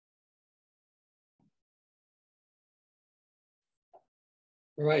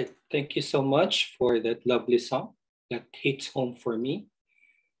All right. Thank you so much for that lovely song that hits home for me.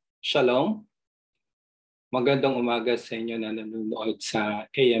 Shalom. Magandang umaga sa inyo na nanonood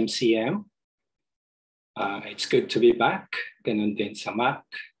sa AMCM. It's good to be back. Ganun din sa MAC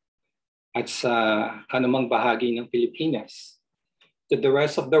at sa anumang bahagi ng Pilipinas. To the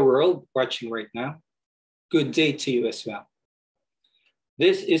rest of the world watching right now, good day to you as well.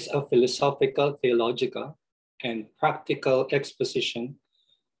 This is a philosophical, theological, and practical exposition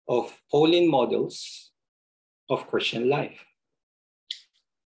of Pauline models of Christian life.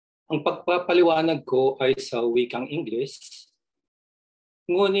 Ang pagpapaliwanag ko ay sa wikang English,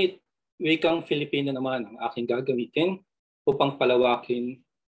 ngunit wikang Filipino naman ang aking gagamitin upang palawakin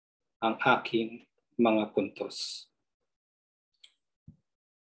ang aking mga puntos.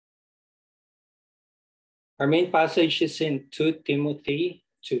 Our main passage is in 2 Timothy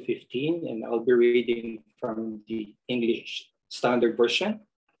 2:15, and I'll be reading from the English Standard Version.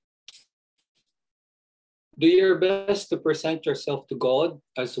 Do your best to present yourself to God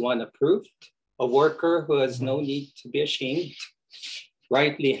as one approved, a worker who has no need to be ashamed,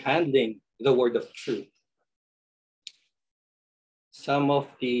 rightly handling the word of truth. Some of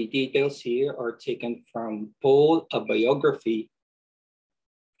the details here are taken from Paul, a biography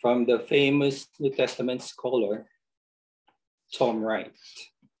from the famous New Testament scholar, Tom Wright.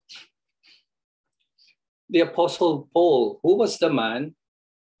 The Apostle Paul, who was the man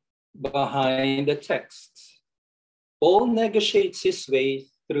behind the text? Paul negotiates his way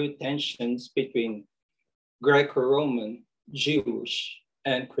through tensions between Greco-Roman, Jewish,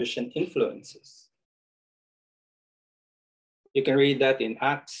 and Christian influences. You can read that in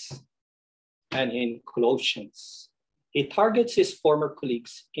Acts and in Colossians. He targets his former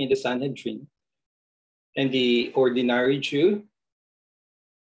colleagues in the Sanhedrin and the ordinary Jew,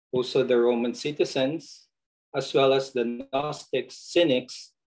 also the Roman citizens, as well as the Gnostics,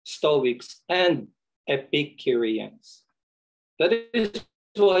 Cynics, Stoics, and Epicureans. That is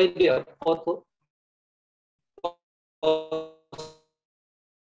why the apostle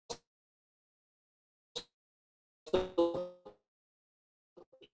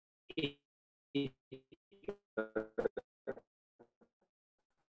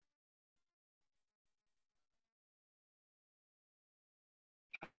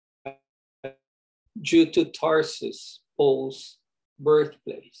due to Tarsus, Paul's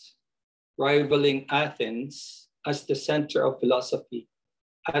birthplace, rivaling Athens as the center of philosophy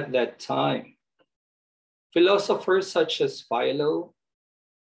at that time. Philosophers such as Philo,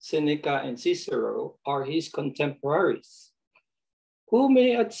 Seneca, and Cicero are his contemporaries, who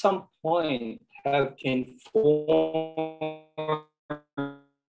may at some point have informed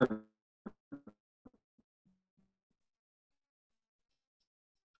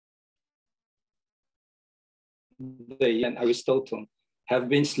and Aristotle have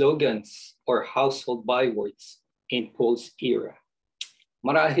been slogans or household bywords in Paul's era.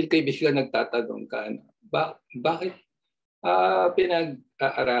 Marahil kayo bigla nagtatanong ka, bakit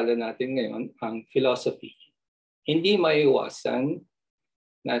pinag-aaralan natin ngayon ang philosophy? Hindi maiwasan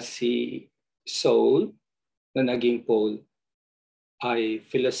na si Saul na naging Paul ay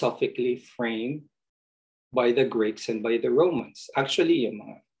philosophically framed by the Greeks and by the Romans. Actually, yung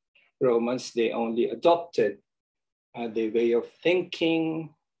mga Romans, they only adopted the way of thinking,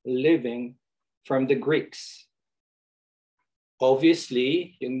 living from the Greeks.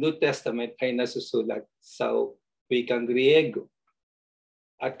 Obviously, yung New Testament ay nasusulat sa wikang Griego.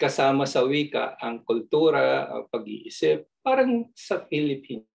 At kasama sa wika ang kultura, ang pag-iisip, parang sa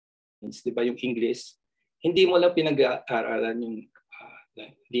Philippines, di ba yung English, hindi mo lang pinag-aaralan yung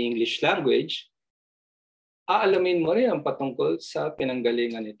the English language, aalamin mo rin ang patungkol sa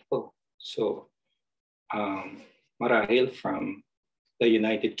pinanggalingan nito. So, marahil from the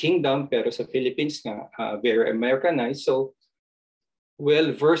United Kingdom, pero sa Philippines nga, very Americanized. So,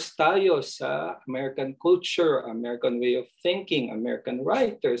 well-versed tayo sa American culture, American way of thinking, American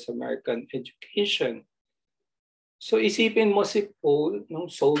writers, American education. So, isipin mo si Paul, nung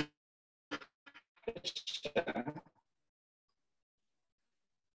soul siya,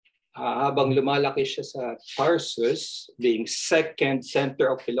 habang lumalaki siya sa Tarsus, being second center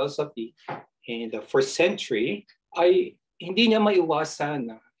of philosophy in the first century, ay hindi niya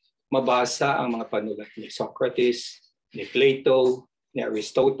maiwasan na mabasa ang mga panulat ni Socrates, ni Plato, ni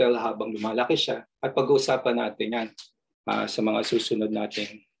Aristotle habang lumalaki siya. At pag-uusapan natin yan sa mga susunod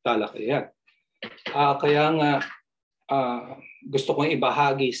nating talakayan. Kaya nga gusto kong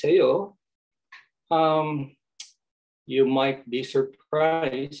ibahagi sa iyo, you might be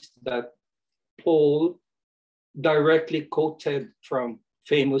surprised that Paul directly quoted from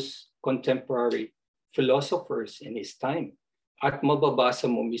famous contemporary philosophers in his time. At mababasa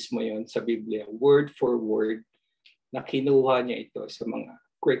mo mismo yon sa Biblia, word for word, na kinuha niya ito sa mga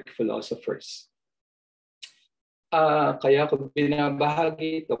Greek philosophers. Kaya ko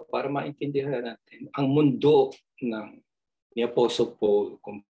binabahagi ito para maintindihan natin ang mundo ni Apostle Paul,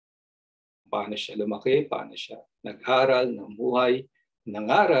 kung paano siya lumaki, paano siya nag-aral, namuhay,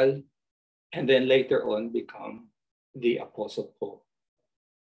 nangaral, and then later on become the Apostle Paul.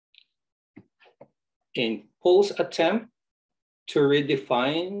 In Paul's attempt to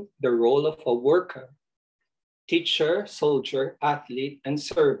redefine the role of a worker, teacher, soldier, athlete, and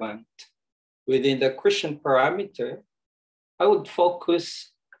servant within the Christian parameter, I would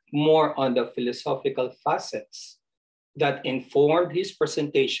focus more on the philosophical facets that informed his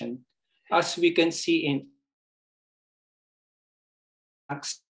presentation, as we can see in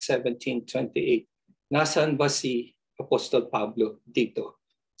Acts 17:28. Nasaan ba si Apostol Pablo dito?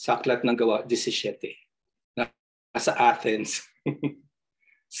 Sa Aklat ng Gawa 17. Nasa Athens.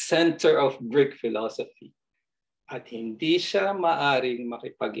 Center of Greek philosophy. At hindi siya maaring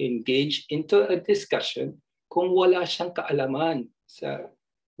makipag-engage into a discussion kung wala siyang kaalaman sa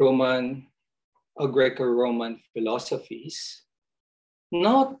Roman or Greco-Roman philosophies,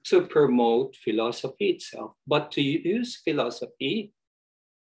 not to promote philosophy itself, but to use philosophy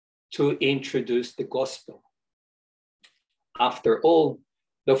to introduce the gospel. After all,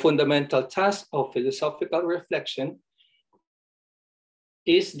 the fundamental task of philosophical reflection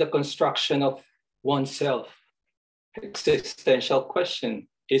is the construction of oneself. Existential question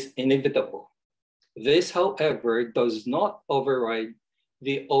is inevitable. This, however, does not override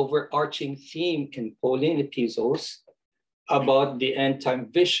the overarching theme in Pauline epistles about the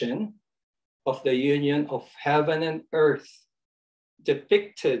end-time vision of the union of heaven and earth,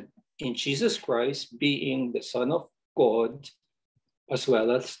 depicted in Jesus Christ being the Son of God as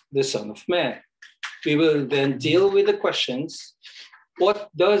well as the Son of Man. We will then deal with the questions: what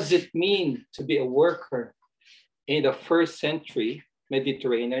does it mean to be a worker in the first century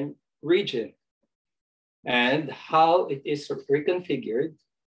Mediterranean region, and how it is reconfigured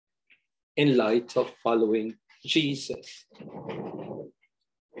in light of following Jesus?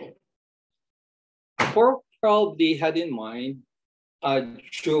 Paul probably had in mind a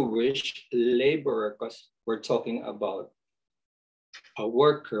Jewish laborer, because we're talking about a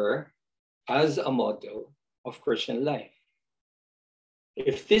worker as a model of Christian life.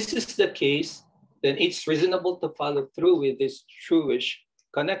 If this is the case, then it's reasonable to follow through with this Jewish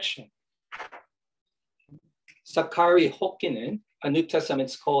connection. Sakari Hokinen, a New Testament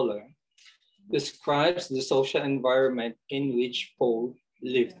scholar, describes the social environment in which Paul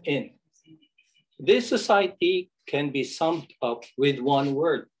lived in. This society can be summed up with one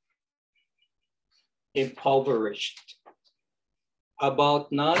word: impoverished. About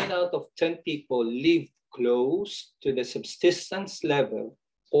 9 out of 10 people lived close to the subsistence level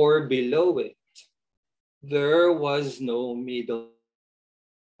or below it. There was no middle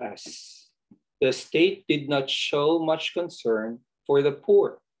class. The state did not show much concern for the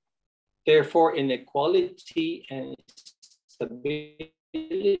poor. Therefore, inequality and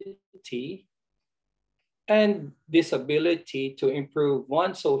instability and disability to improve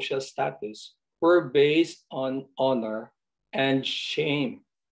one's social status were based on honor and shame,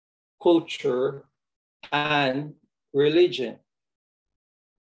 culture, and religion.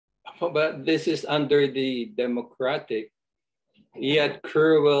 But this is under the democratic yet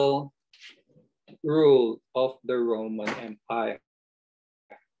cruel rule of the Roman Empire.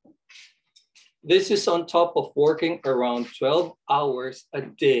 This is on top of working around 12 hours a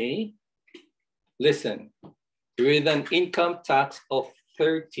day, listen, with an income tax of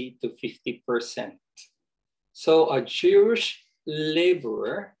 30 to 50%. So a Jewish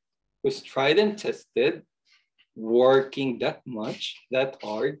laborer who's tried and tested, working that much, that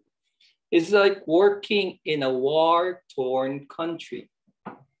hard, is like working in a war-torn country.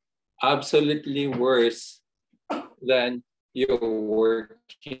 Absolutely worse than your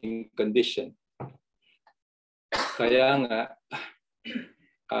working condition. Kaya nga,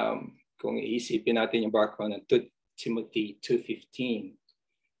 kung iisipin natin yung background ng 2 Timothy 2:15,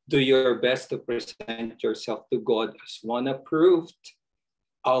 do your best to present yourself to God as one approved,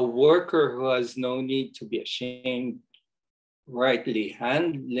 a worker who has no need to be ashamed, rightly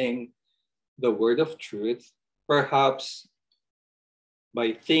handling the word of truth, perhaps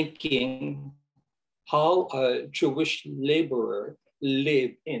by thinking how a Jewish laborer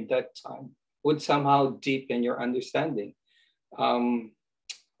lived in that time would somehow deepen your understanding.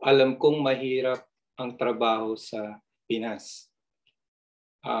 Alam kong mahirap ang trabaho sa Pinas.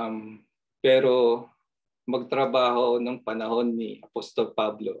 Pero magtrabaho ng panahon ni Apostol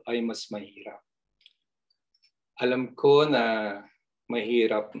Pablo ay mas mahirap. Alam ko na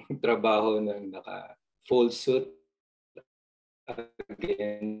mahirap magtrabaho ng naka-full suit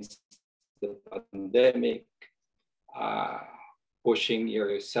against the pandemic, pushing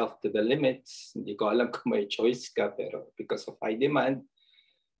yourself to the limits. Hindi ko alam kung may choice ka, pero because of high demand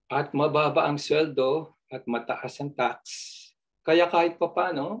at mababa ang sweldo at mataas ang tax, kaya kahit pa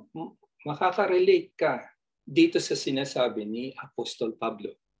paano, makaka-relate ka dito sa sinasabi ni Apostol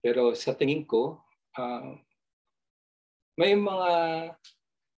Pablo. Pero sa tingin ko, may mga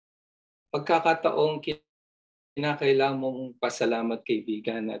pagkakataong kinakailangan mong pasalamat,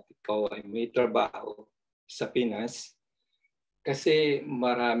 kaibigan, at ikaw ay may trabaho sa Pinas. Kasi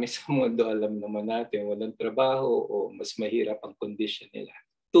marami sa mundo, alam naman natin, walang trabaho o mas mahirap ang kondisyon nila.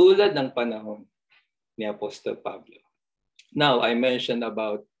 Tulad ng panahon ni Apostol Pablo. Now, I mentioned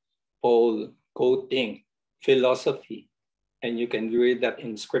about Paul quoting philosophy, and you can read that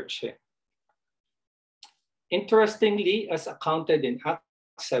in Scripture. Interestingly, as accounted in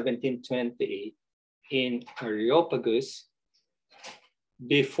Acts 17:28, in Areopagus,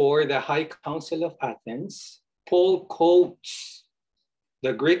 before the High Council of Athens, Paul quotes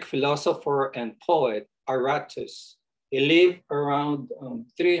the Greek philosopher and poet Aratus. He lived around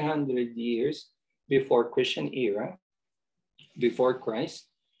 300 years before Christian era, before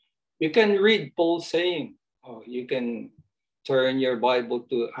Christ. You can read Paul saying, you can turn your Bible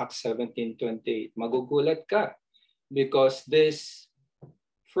to Acts 17:28. Magugulat ka because this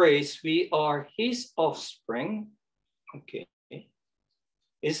phrase, we are his offspring, okay,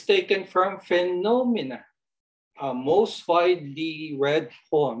 is taken from Phenomena, a most widely read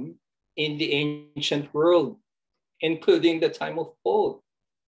poem in the ancient world, including the time of Paul,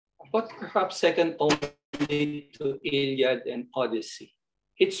 but perhaps second only to Iliad and Odyssey.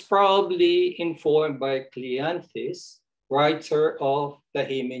 It's probably informed by Cleanthes, writer of the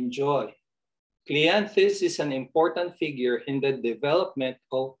Hymn in Joy. Cleanthes is an important figure in the development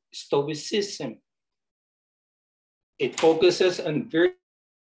of Stoicism. It focuses on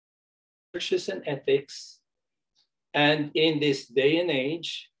virtues and ethics, and in this day and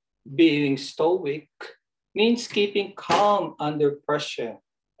age, being Stoic means keeping calm under pressure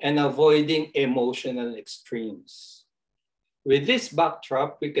and avoiding emotional extremes. With this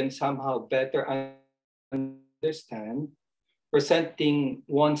backdrop, we can somehow better understand presenting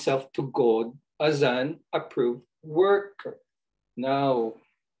oneself to God as an approved worker. Now,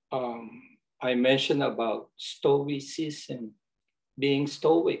 I mentioned about Stoicism, being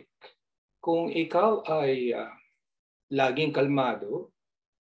Stoic. Kung ikaw ay laging kalmado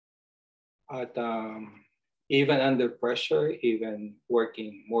at even under pressure, even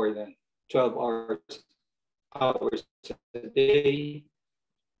working more than 12 hours a day,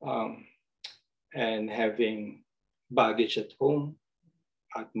 and having baggage at home,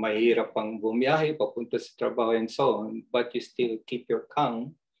 at mahirap pang bumiyahe papunta sa trabaho and so on, but you still keep your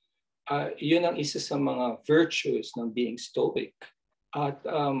calm, yun ang isa sa mga virtues ng being Stoic. At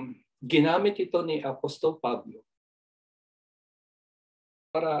ginamit ito ni Apostol Pablo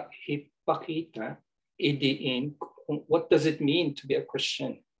para ipakita, idiin, what does it mean to be a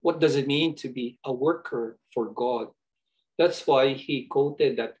Christian? What does it mean to be a worker for God? That's why he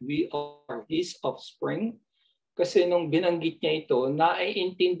quoted that we are his offspring. Kasi nung binanggit niya ito,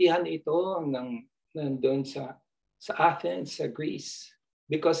 naiintindihan ito nandun sa Athens, sa Greece.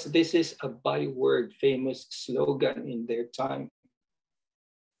 Because this is a byword, famous slogan in their time.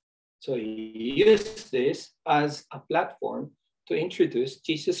 So he used this as a platform to introduce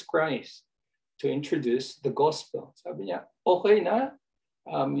Jesus Christ, to introduce the gospel. Sabi niya, okay na,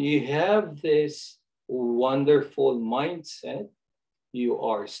 you have this wonderful mindset. You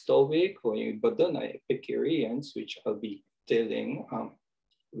are Stoic, o yung iba doon ay Epicureans, which I'll be dealing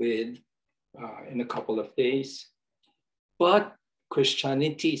with in a couple of days. But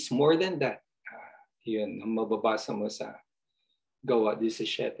Christianity is more than that. Yun ang mababasa mo sa Gawa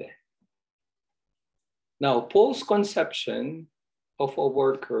 17. Now, Paul's conception of a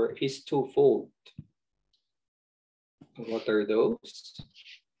worker is twofold. What are those?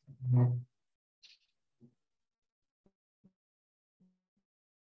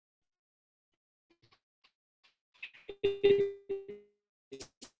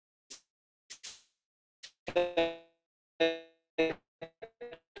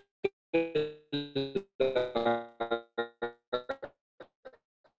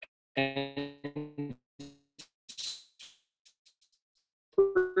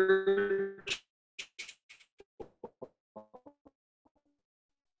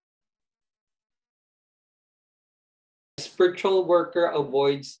 Spiritual worker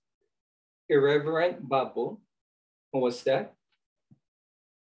avoids irreverent babble. What was that?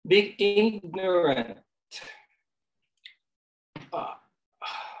 Being ignorant uh,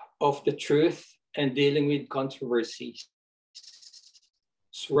 of the truth and dealing with controversies,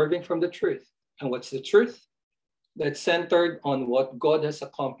 swerving from the truth. And what's the truth? That's centered on what God has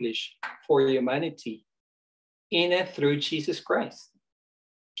accomplished for humanity in and through Jesus Christ.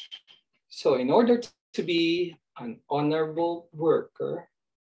 So in order to be an honorable worker,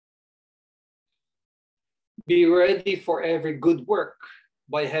 be ready for every good work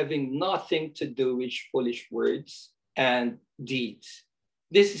by having nothing to do with foolish words and deeds.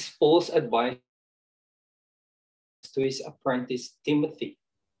 This is Paul's advice to his apprentice Timothy.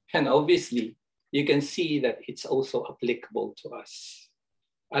 And obviously, you can see that it's also applicable to us.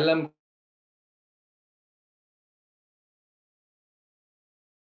 Alam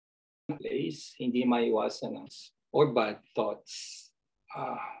place, hindi maiwasan us or bad thoughts.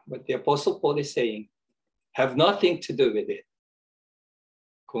 But the Apostle Paul is saying, have nothing to do with it.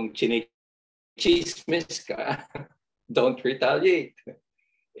 Kung chinichismis ka, don't retaliate.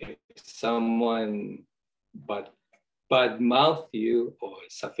 If someone badmouth you, or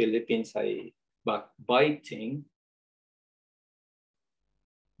sa Philippines ay backbiting,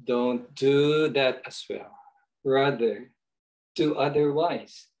 don't do that as well. Rather, do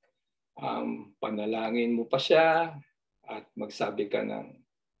otherwise. Panalangin mo pa siya at magsabi ka ng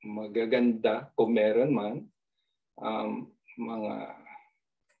magaganda kung meron man, mga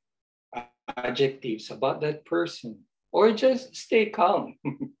adjectives about that person, or just stay calm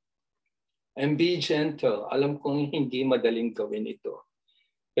and be gentle. Alam kong hindi madaling gawin ito,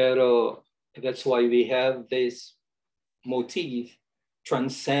 pero that's why we have this motif,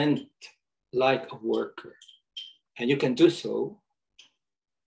 transcend like a worker, and you can do so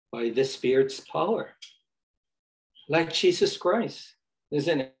by the Spirit's power, like Jesus Christ,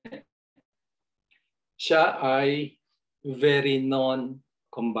 isn't it? Siya ay very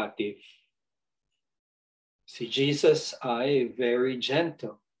non-combative. Si Jesus ay very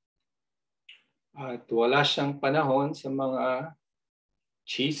gentle. At wala siyang panahon sa mga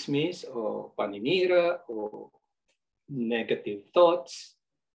chismis o paninira o negative thoughts.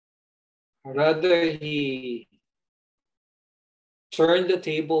 Rather, he turned the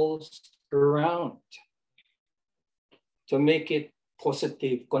tables around to make it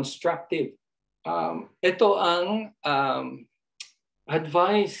positive, constructive. Ito ang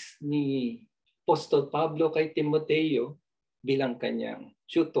advice ni Apostol Pablo kay Timoteo bilang kanyang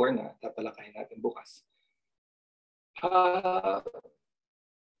tutor na tatalakayin natin bukas.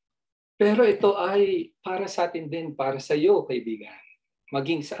 Pero ito ay para sa atin din, para sa iyo, kaibigan,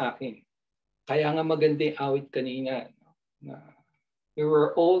 maging sa akin. Kaya nga maganda yung awit kanina, na we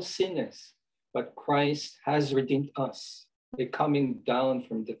were all sinners, but Christ has redeemed us by coming down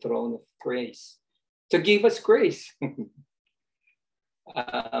from the throne of grace to give us grace.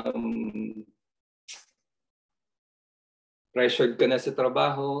 Pressured ka na sa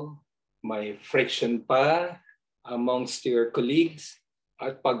trabaho, may friction pa amongst your colleagues,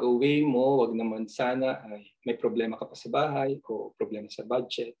 at pag-uwi mo, wag naman sana ay may problema ka pa sa bahay o problema sa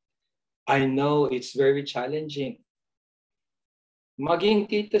budget. I know it's very challenging. Maging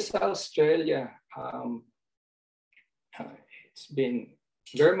dito sa Australia, it's been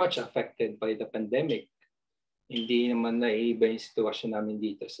very much affected by the pandemic. Hindi naman naiiba yung sitwasyon namin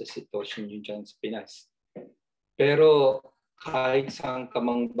dito sa sitwasyon nyo dyan sa Pinas. Pero kahit saan ka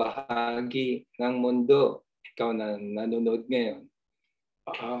mang bahagi ng mundo, ikaw na nanonood ngayon,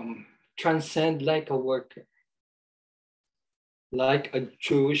 transcend like a worker. Like a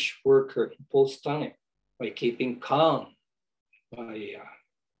Jewish worker in Paul's time, by keeping calm, by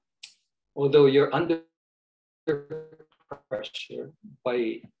although you're under pressure,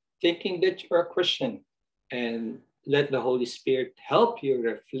 by thinking that you're a Christian, and let the Holy Spirit help you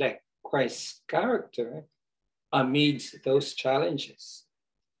reflect Christ's character amidst those challenges.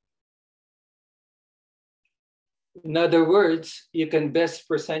 In other words, you can best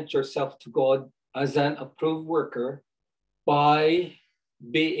present yourself to God as an approved worker by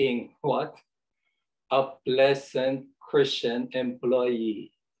being what? A pleasant Christian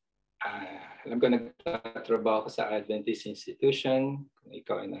employee. Alam ko, nagtatrabaho ko sa Adventist institution, kung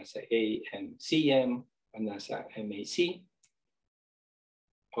ikaw ay nasa AMCM o nasa MAC,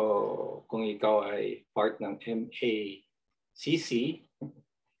 o kung ikaw ay part ng MACC,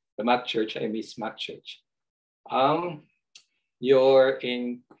 the Mac Church, I miss Mac Church. You're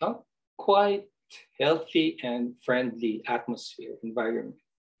in quite healthy and friendly atmosphere, environment.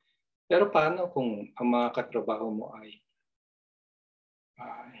 Pero paano kung ang mga katrabaho mo ay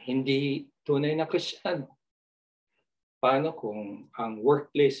hindi tunay na Kristiyano? Paano kung ang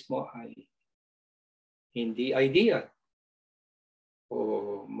workplace mo ay hindi ideal?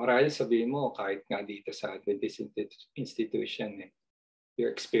 O marahil sabihin mo, kahit nga dito sa Adventist institution,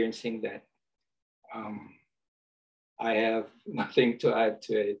 you're experiencing that. I have nothing to add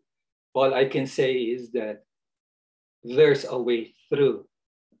to it. All I can say is that there's a way through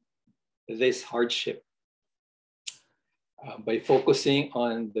this hardship by focusing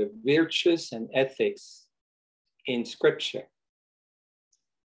on the virtues and ethics in Scripture.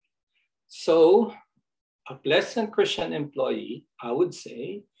 So, a pleasant Christian employee, I would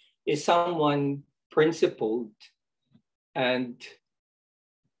say, is someone principled and,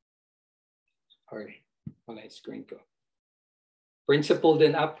 principled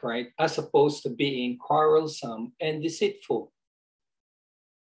and upright, as opposed to being quarrelsome and deceitful.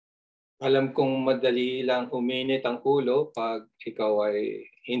 Alam kong madali lang uminit ang ulo pag ikaw ay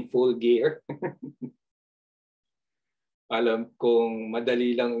in full gear. Alam kong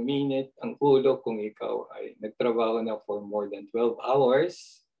madali lang uminit ang ulo kung ikaw ay nagtrabaho na for more than 12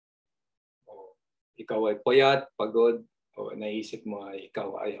 hours. O ikaw ay puyat, pagod, o naisip mo ay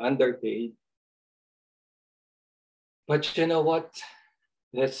ikaw ay underpaid. But you know what?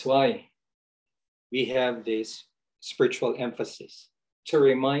 That's why we have this spiritual emphasis to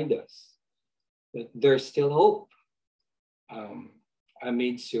remind us that there's still hope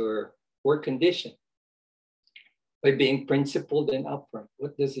amidst your work condition. By being principled and upright,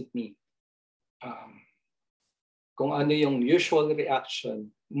 what does it mean? Kung ano yung usual reaction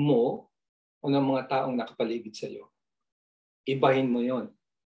mo o ng mga taong nakapaligid sa iyo, ibahin mo yon.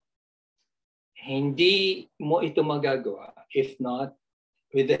 Hindi mo ito magagawa if not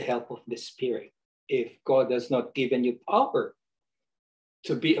with the help of the Spirit. If God has not given you power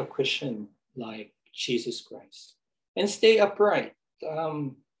to be a Christian like Jesus Christ. And stay upright.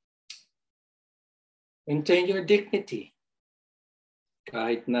 Maintain your dignity.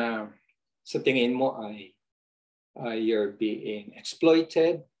 Kahit na sa tingin mo ay you're being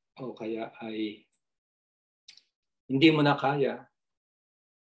exploited o kaya ay hindi mo na kaya.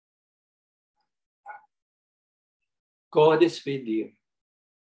 God is with you.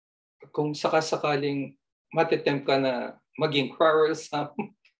 Kung sakasakaling matitempt ka na maging quarrelsome,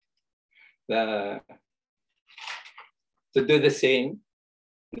 to do the same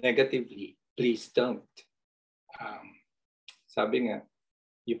negatively, please don't. Sabi nga,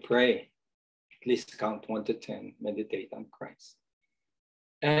 you pray, at least count 1 to 10, meditate on Christ.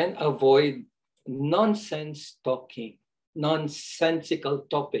 And avoid nonsense talking, nonsensical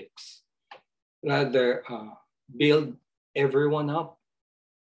topics. Rather, build everyone up.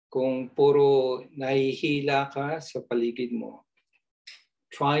 Kung puro nahihila ka sa paligid mo,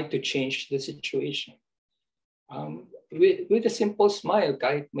 try to change the situation. With a simple smile,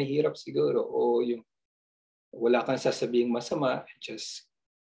 kahit mahirap siguro, o yung wala kang sasabing masama, just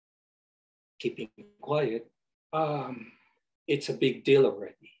keeping quiet, it's a big deal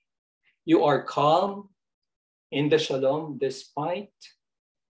already. You are calm in the shalom despite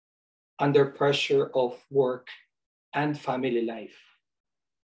under pressure of work and family life.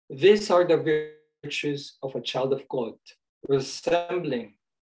 These are the virtues of a child of God, resembling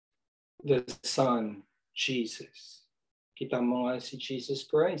the Son, Jesus. Kita mo nga si Jesus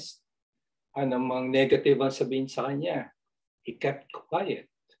Christ. Anumang negative ang sabihin sa kanya, he kept quiet.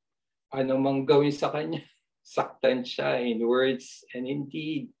 Anumang gawin sa kanya, saktan siya in words and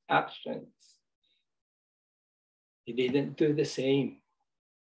indeed actions. He didn't do the same.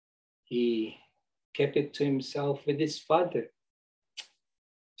 He kept it to himself with his Father.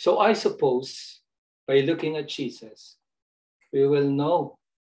 So I suppose by looking at Jesus, we will know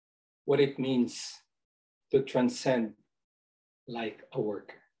what it means to transcend like a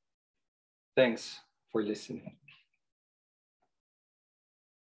worker. Thanks for listening.